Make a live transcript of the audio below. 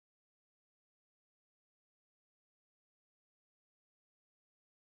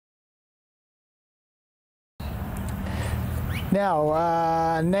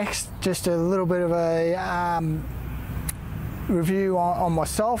Now, next, just a little bit of a review on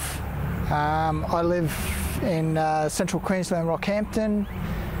myself. I live in central Queensland, Rockhampton,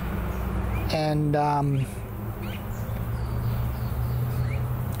 and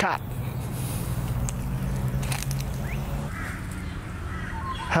cut.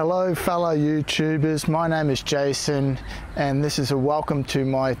 Hello fellow YouTubers, my name is Jason and this is a welcome to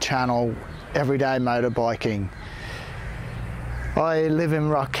my channel, Everyday Motorbiking. I live in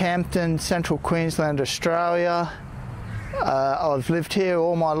Rockhampton, central Queensland, Australia. I've lived here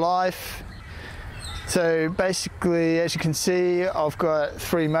all my life. So basically, as you can see, I've got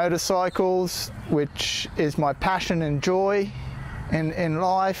 3 motorcycles, which is my passion and joy in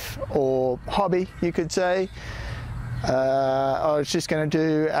life, or hobby you could say. I was just going to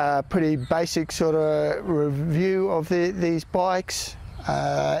do a pretty basic sort of review of these bikes,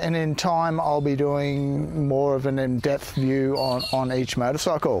 and in time I'll be doing more of an in-depth view on each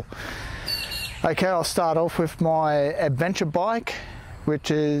motorcycle. Okay, I'll start off with my adventure bike,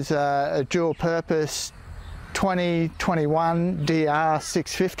 which is a dual purpose 2021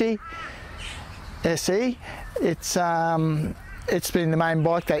 DR650 SE. It's been the main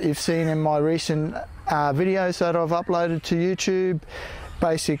bike that you've seen in my recent videos that I've uploaded to YouTube.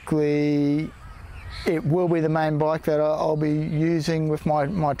 Basically, it will be the main bike that I'll be using with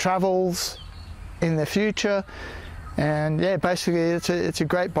my travels in the future. And yeah, basically it's a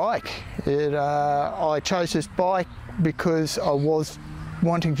great bike. I chose this bike because I was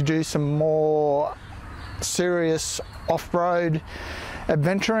wanting to do some more serious off-road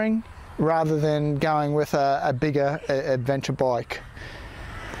adventuring rather than going with a bigger adventure bike.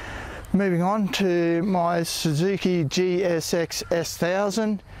 Moving on to my Suzuki GSX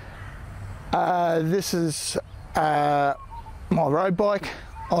S1000. This is my road bike.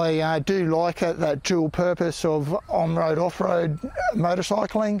 I do like it, that dual purpose of on-road, off-road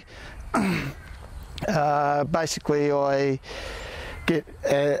motorcycling. Basically, I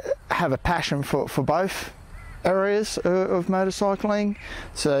have a passion for both areas of motorcycling.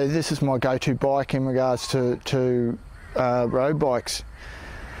 So this is my go-to bike in regards to road bikes.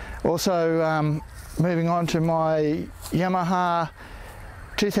 Also, moving on to my Yamaha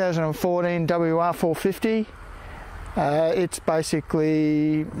 2014 WR450. It's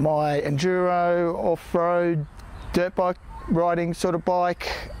basically my enduro off-road dirt bike riding sort of bike.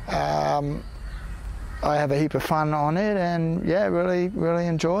 I have a heap of fun on it and yeah, really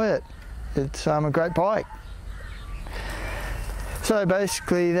enjoy it. It's a great bike. So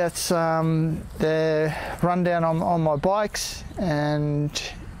basically that's the rundown on my bikes, and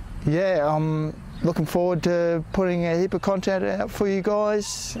yeah, I'm looking forward to putting a heap of content out for you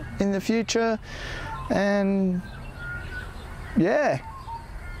guys in the future. And yeah,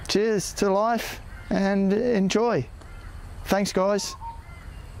 cheers to life and enjoy. Thanks guys.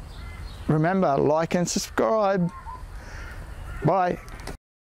 Remember, like and subscribe. Bye.